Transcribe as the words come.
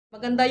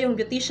Maganda yung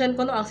beautician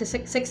ko, no? Ang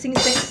sexy.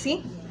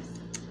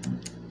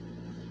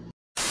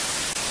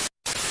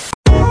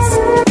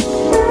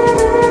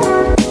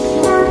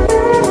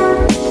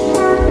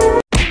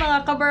 Mga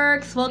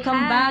kaberks,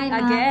 welcome back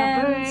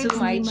again to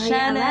my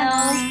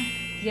channel.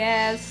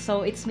 Yes,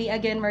 so it's me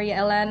again,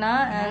 Maria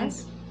Elena. And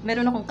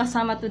meron akong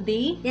kasama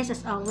today. Yes,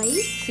 as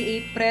always.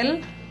 Si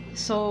April.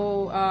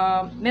 So,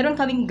 meron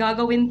kaming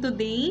gagawin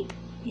today.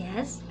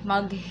 Yes.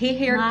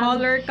 Mag-hair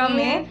color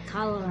kami.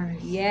 Color.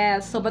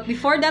 Yes. So, but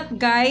before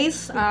that,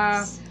 guys,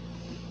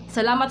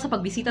 salamat sa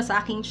pagbisita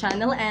sa aking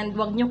channel and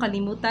huwag niyo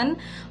kalimutan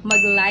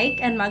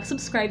mag-like and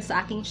mag-subscribe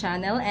sa aking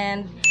channel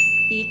and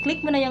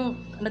i-click mo na yung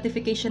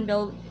notification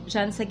bell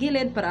dyan sa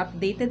gilid para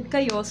updated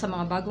kayo sa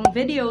mga bagong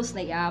videos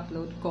na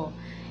i-upload ko.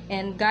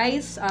 And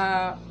guys,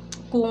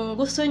 kung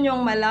gusto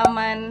nyong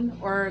malaman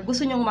or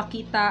gusto nyong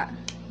makita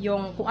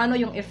yung kung ano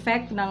yung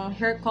effect ng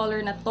hair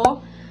color na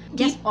to,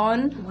 keep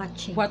on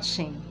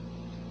watching.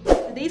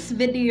 Today's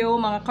video,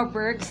 mga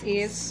ka-berks,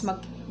 is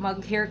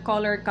mag-hair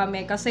color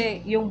kami.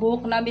 Kasi yung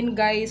buhok namin,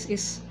 guys,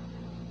 is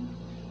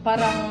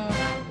parang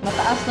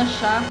mataas na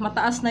siya.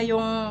 Mataas na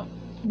yung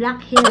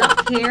black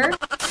hair.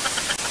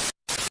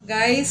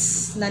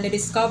 Guys,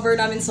 na-discover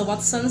namin sa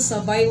Watsons.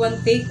 So, buy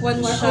one, take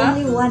one siya.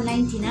 Only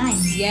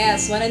 $1.99.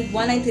 Yes,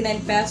 199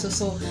 pesos.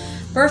 So,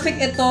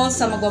 perfect ito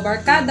sa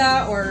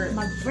magbabarkada or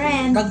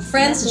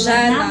mag-friends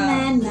dyan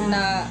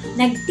na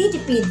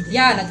nagtitipid.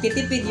 Yeah,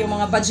 nagtitipid yung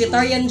mga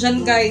budgetarian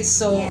dyan, guys.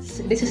 So,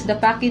 this is the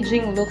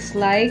packaging looks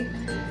like.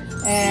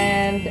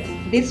 And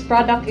this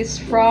product is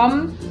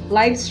from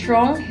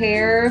Lifestrong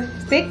Hair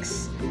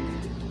Fix.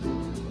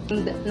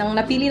 And nang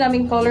napili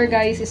naming color,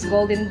 guys, is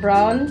golden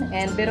brown.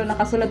 And pero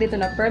nakasulat dito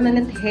na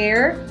permanent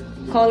hair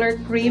color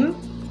cream.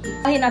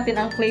 Bahin natin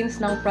ang claims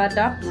ng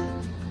product.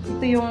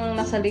 Ito yung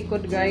nasa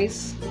likod,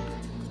 guys.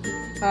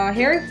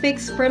 Hair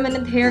Fix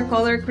Permanent Hair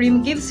Color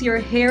Cream gives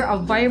your hair a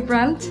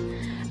vibrant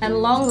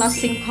and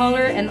long-lasting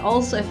color and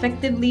also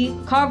effectively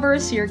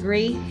covers your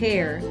gray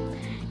hair.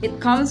 It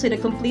comes with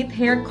a complete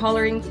hair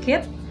coloring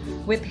kit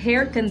with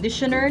hair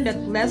conditioner that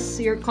lets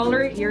your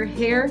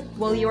hair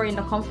while you are in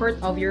the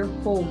comfort of your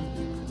home.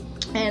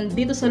 And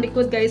dito sa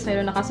likod, guys,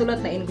 mayroon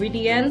nakasulat na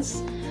ingredients.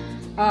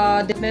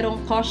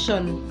 Merong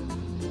caution.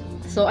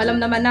 So,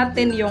 alam naman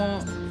natin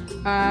yung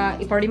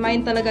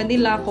ipa-remind talaga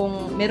nila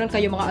kung meron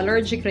kayo mga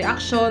allergic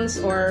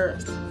reactions or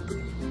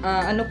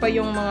ano pa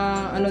yung mga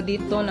ano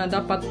dito na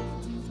dapat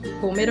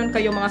kung meron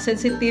kayo mga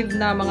sensitive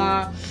na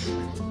mga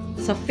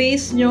sa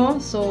face nyo,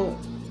 so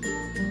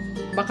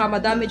baka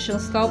ma-damage yung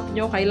scalp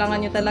nyo,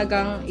 kailangan nyo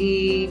talagang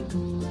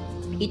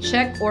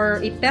i-check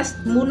or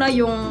i-test muna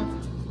yung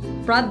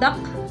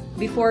product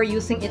before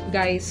using it,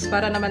 guys,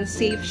 para naman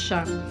safe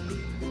siya.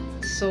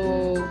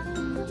 So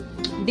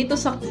dito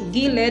sa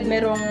gilid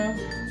merong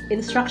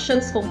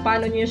instructions kung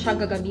paano niyo siya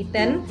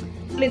gagamitin.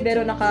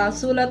 Pero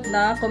nakasulat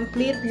na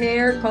complete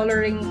hair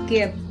coloring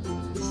kit.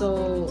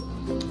 So,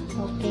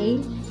 okay.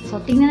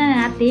 So, tingnan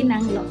na natin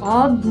ang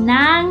loob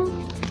ng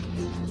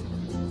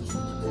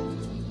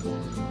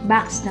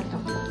box na to.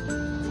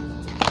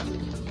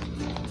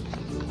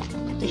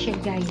 Ito siya,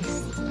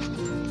 guys.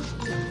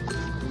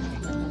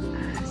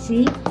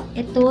 See?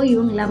 Ito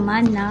yung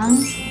laman ng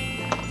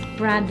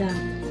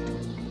product.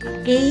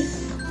 Okay?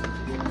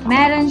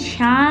 Meron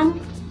siyang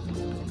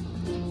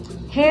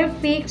Hair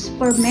Fix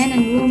for Men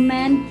and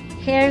Women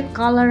Hair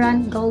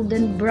Colorant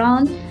Golden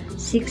Brown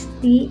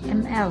 60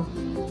 ml.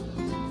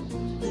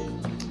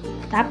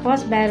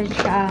 Tapos meron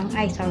siyang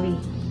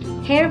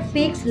Hair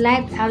Fix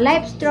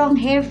Lifestrong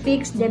Hair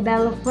Fix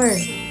Developer.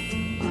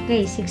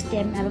 Okay,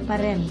 60 ml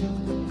pa rin.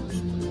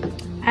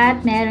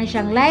 At meron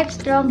siyang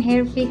Lifestrong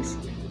Hair Fix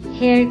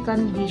Hair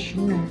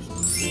Conditioner.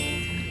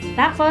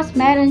 Tapos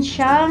meron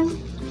siyang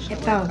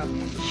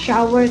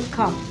shower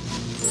cup.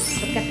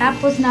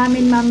 Pagkatapos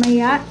namin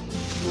mamaya,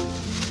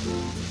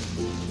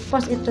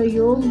 tapos ito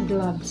yung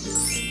gloves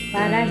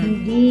para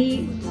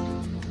hindi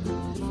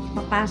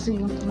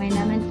mapasok yung kamay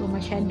namin kung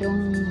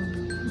masyadong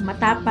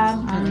matapang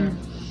ang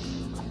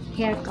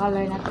hair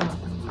color na to.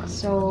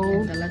 So,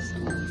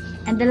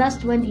 and the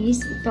last one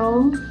is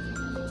itong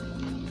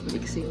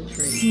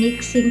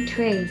mixing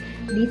tray.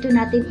 Dito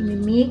natin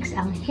i-mix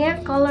ang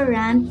hair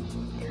colorant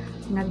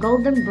na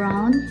golden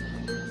brown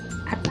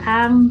at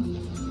ang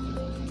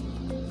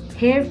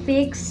Hair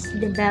Fix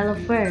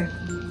Developer.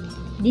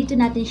 Dito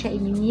natin siya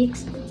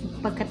i-mix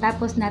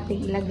pagkatapos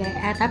natin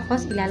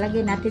tapos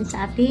ilalagay natin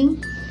sa ating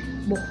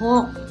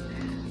buhok.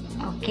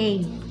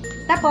 Okay.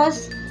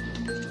 Tapos,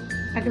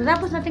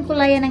 pagkatapos natin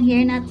kulayan ng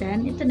hair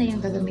natin, ito na yung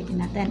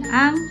gagamitin natin,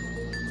 ang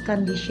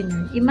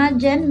conditioner.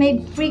 Imagine,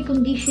 may free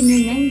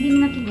conditioner na, hindi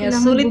natin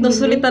kailangan sulit na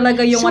sulit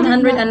talaga yung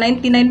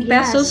 199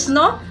 pesos,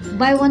 no?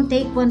 Buy one,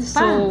 take one pa.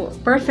 So,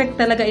 perfect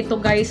talaga ito,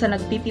 guys, sa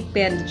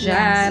nagtitipid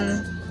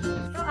dyan.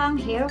 Ito ang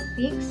Hair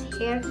Fix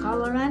Hair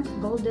Colorant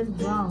Golden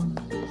Brown.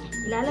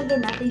 Ilalagay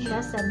natin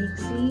siya sa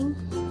mixing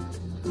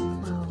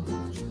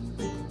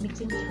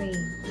tray.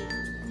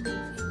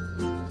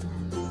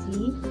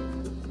 See?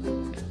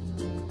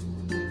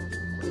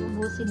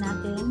 Ubusin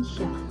natin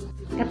siya.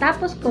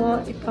 Katapos ko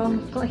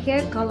itong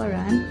hair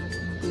colorant,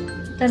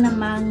 ito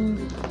namang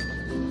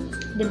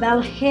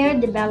hair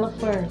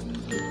developer.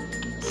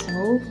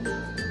 So,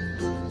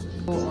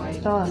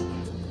 ito,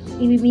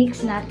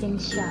 i-mix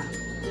natin siya.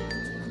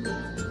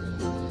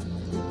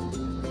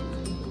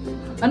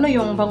 Ano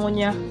yung bango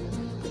niya?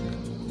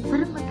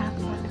 Parang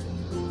matapang.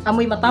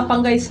 Amoy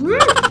matapang, guys.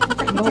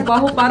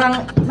 Baho-baho,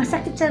 parang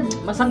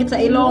Masakit sa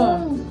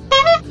ilong.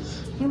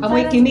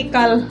 Amoy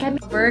chemical.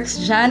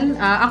 Works dyan.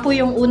 Ako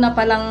yung una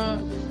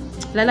palang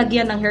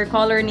lalagyan ng hair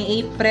color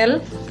ni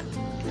April.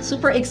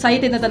 Super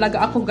excited na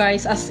talaga ako,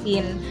 guys, as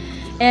in.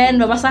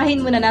 And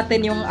babasahin muna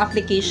natin yung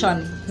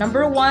application.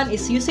 Number 1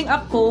 is using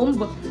a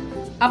comb.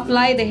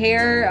 Apply the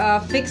hair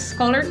fix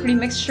color cream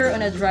mixture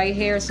on a dry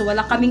hair. So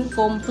wala kaming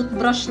comb,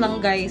 toothbrush lang,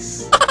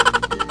 guys.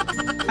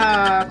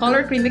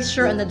 Color cream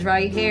mixture on the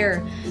dry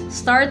hair.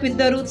 Start with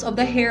the roots of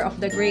the hair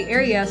of the gray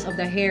areas of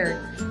the hair.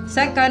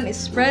 Second is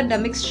spread the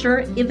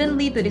mixture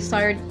evenly to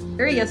desired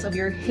areas of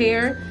your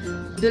hair.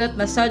 Do not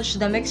massage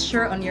the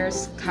mixture on your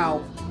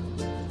scalp.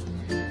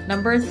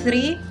 Number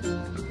 3,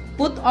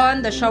 put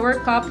on the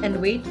shower cap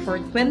and wait for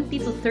 20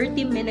 to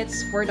 30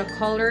 minutes for the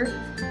color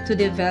to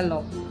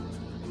develop.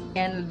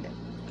 And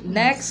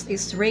next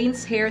is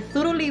rinse hair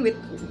thoroughly with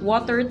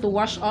water to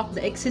wash off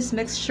the excess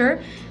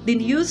mixture. Then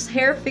use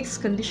hair fix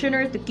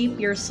conditioner to keep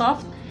your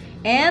soft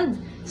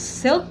and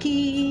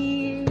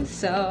silky.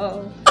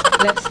 So,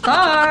 let's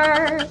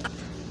start!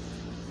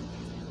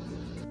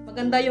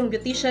 Maganda yung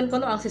beautician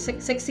ko, no? Ang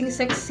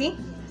sexy.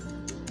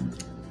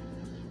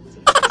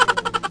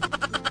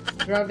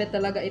 Grabe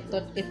talaga ito,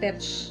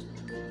 i-touch.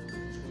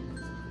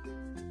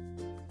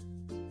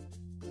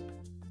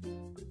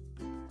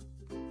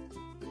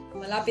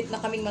 Malapit na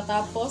kaming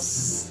matapos,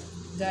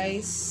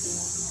 guys.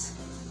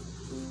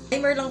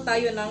 Timer lang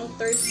tayo ng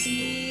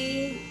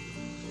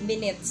 30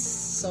 minutes.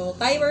 So,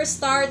 timer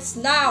starts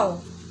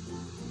now!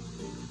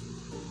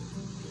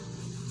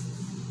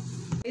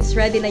 Guys,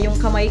 ready na yung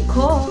kamay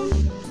ko.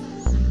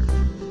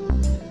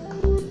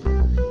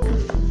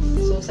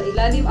 So, sa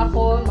ilalim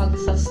ako,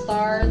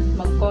 magsa-start,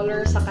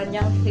 mag-color sa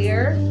kanyang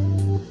hair,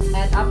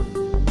 and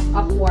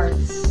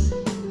upwards.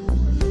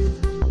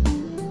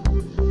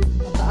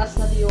 Mataas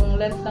na yung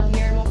length ng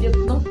hair mo, beaut,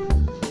 no?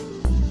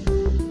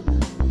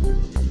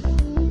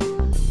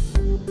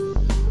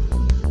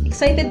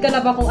 Excited ka na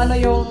ba kung ano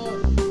yung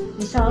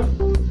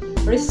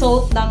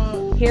result ng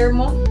hair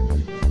mo?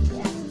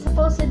 Yeah,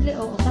 supposedly,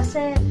 oo.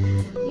 Kasi,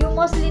 yung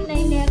mostly na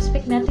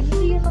ini-expect natin,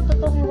 hindi yun ang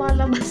totoong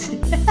iwalabas.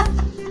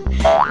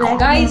 Like,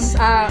 guys,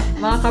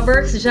 mga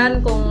ka-Berks dyan,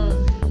 kung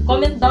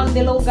comment down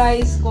below,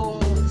 guys, kung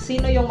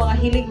sino yung mga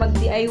hilig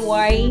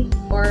mag-DIY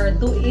or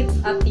do it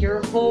at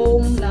your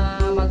home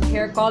na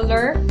mag-hair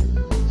color.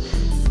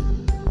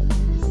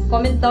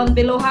 Comment down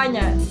below ha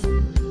niya.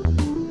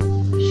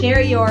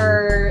 Share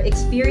your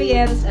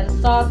experience and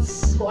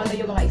thoughts kung ano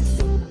yung mga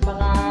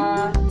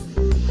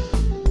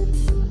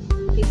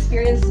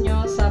experience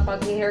nyo sa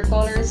pag-hair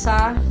color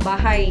sa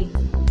bahay.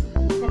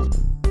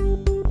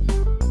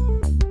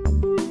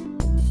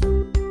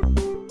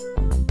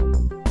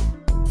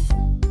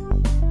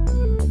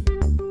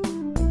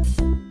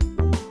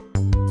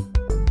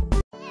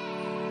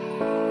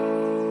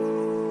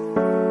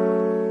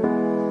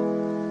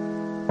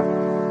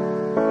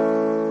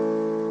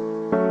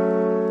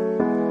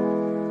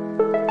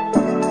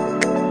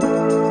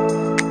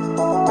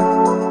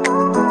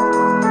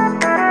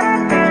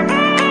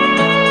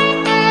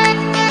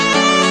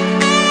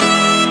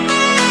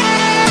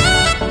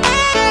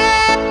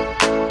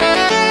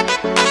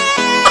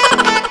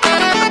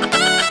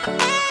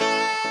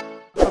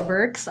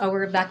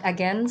 We're back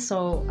again.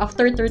 So,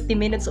 after 30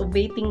 minutes of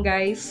waiting,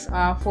 guys,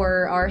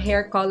 for our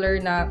hair color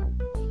na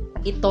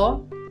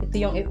ito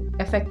yung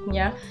effect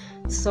niya.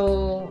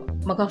 So,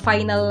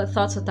 magka-final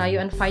thoughts na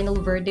tayo and final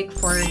verdict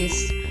for this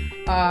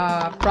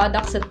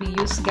products that we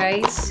use,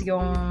 guys.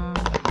 Yung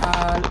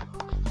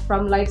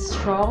from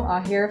Lifestrong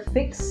hair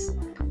fix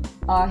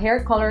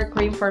hair color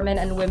cream for men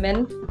and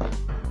women.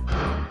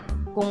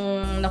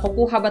 Kung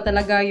nakukuha ba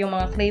talaga yung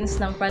mga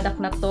claims ng product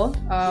na to.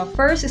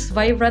 First is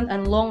vibrant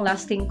and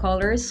long-lasting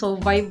colors.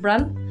 So,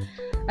 vibrant.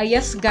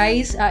 Yes,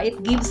 guys,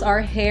 it gives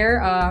our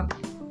hair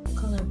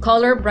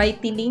color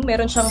brightening.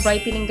 Meron siyang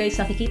brightening, guys.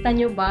 Nakikita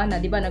nyo ba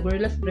na, di ba,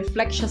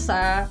 nag-reflect siya sa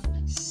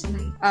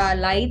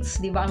lights.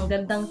 Di ba, ang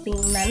gandang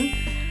tingnan.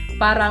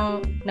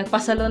 Parang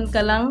nagpasalon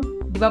ka lang.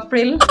 Di ba,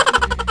 Pril?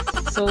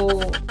 So,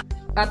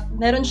 at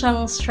meron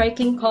siyang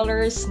striking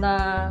colors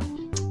na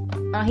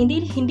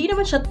hindi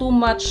naman siya too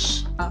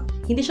much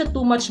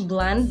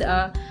bland.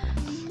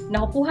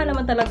 Nakukuha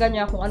naman talaga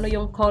niya kung ano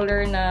yung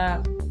color na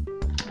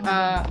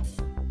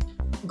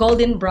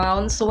golden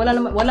brown. So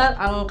wala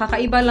ang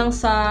kakaiba lang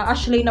sa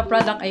Ashley na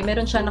product ay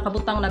meron siya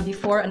nakabutang na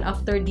before and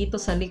after dito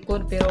sa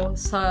likod, pero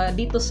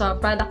dito sa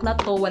product na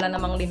to wala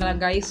namang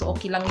linalagay, so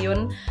okay lang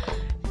yun.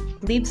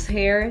 Leaves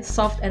hair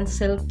soft and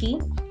silky.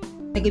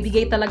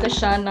 Nagbibigay talaga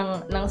siya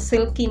ng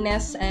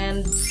silkiness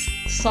and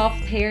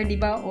soft hair, di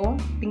ba? Oh,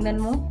 tingnan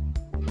mo.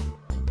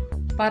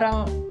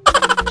 Parang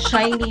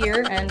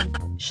shinier and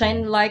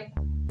shine like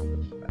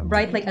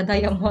bright like a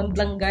diamond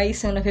lang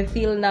guys yung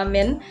nafe-feel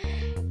namin.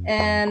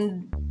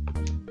 And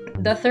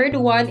the third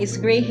one is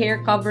gray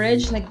hair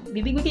coverage.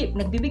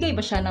 Nagbibigay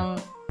ba siya ng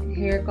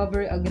hair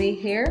cover, gray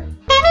hair?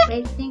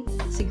 I think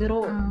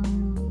Siguro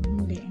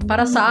hindi.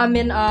 para sa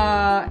amin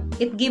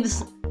it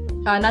gives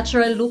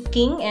natural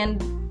looking, and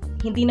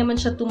hindi naman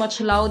siya too much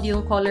loud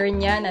yung color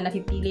niya na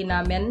napipili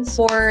namin.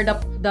 For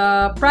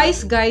the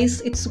price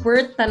guys, it's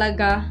worth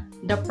talaga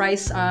the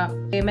price.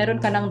 Meron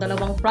ka ng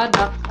dalawang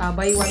product,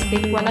 buy one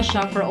take one na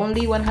siya for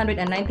only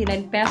 199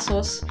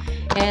 pesos,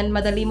 and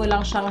madali mo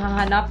lang siyang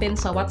hahanapin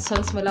sa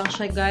Watsons mo lang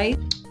siya guys.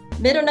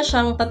 Meron na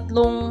siyang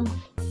tatlong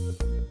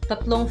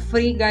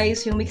free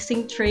guys, yung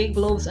mixing tray,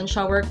 gloves, and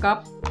shower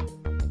cup.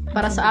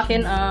 Para sa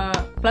akin,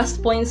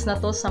 plus points na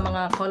to sa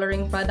mga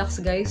coloring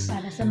products guys.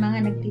 Para sa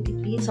mga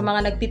nagtitipid. Sa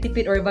mga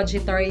nagtitipid or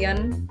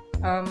vegetarian,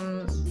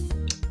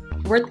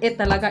 worth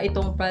it talaga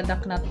itong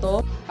product na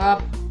to.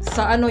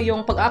 Sa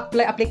yung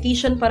pag-apply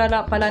application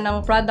pala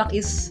ng product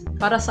is,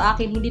 para sa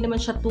akin, hindi naman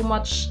siya too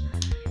much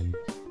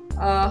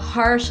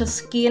harsh sa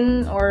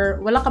skin, or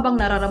wala ka bang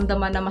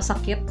nararamdaman na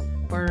masakit,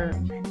 or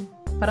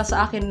para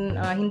sa akin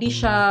hindi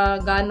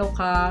siya gaano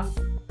ka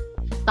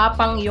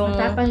matapang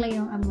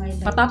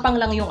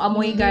lang yung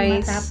amoy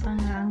guys. Matapang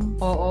lang.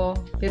 Oo,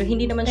 pero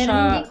hindi naman Pero siya,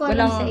 hindi ko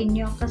alam sa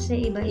inyo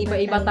kasi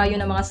iba-iba tayo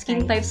ng mga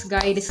skin types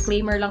guys.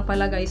 Disclaimer lang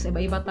pala guys,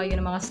 iba-iba tayo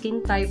ng mga skin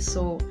types.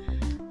 So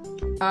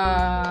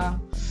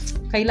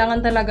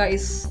kailangan talaga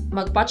is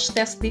mag-patch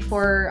test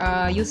before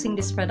using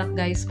this product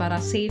guys,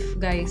 para safe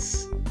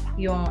guys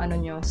yung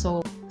nyo.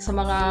 So sa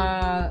mga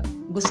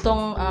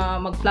gustong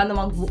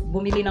magplano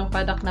bumili ng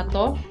product na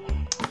to,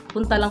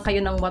 punta lang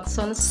kayo ng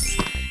Watsons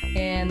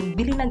and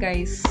bili na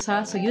guys.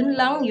 So yun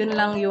lang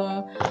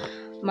yung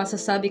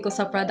masasabi ko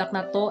sa product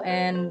na to,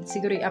 and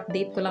siguro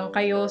i-update ko lang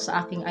kayo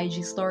sa aking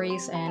IG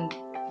stories and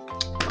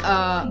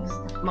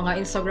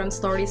mga Instagram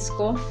stories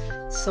ko.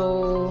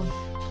 So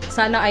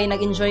sana ay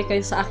nag-enjoy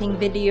kayo sa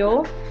aking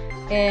video,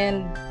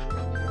 and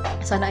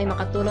sana ay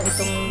makatulong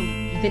itong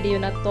video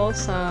na to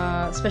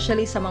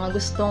especially sa mga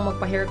gustong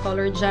magpa-hair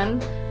color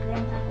dyan.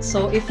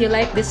 So if you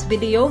like this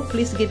video,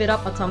 please give it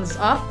up a thumbs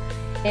up,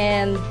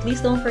 and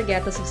please don't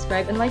forget to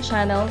subscribe on my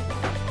channel,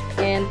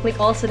 and click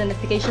also the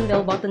notification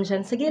bell button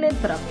dyan sa gilid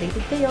para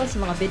updated kayo sa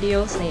mga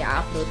videos na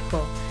i-upload ko.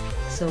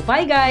 So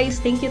bye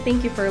guys! Thank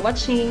you for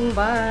watching!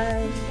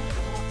 Bye!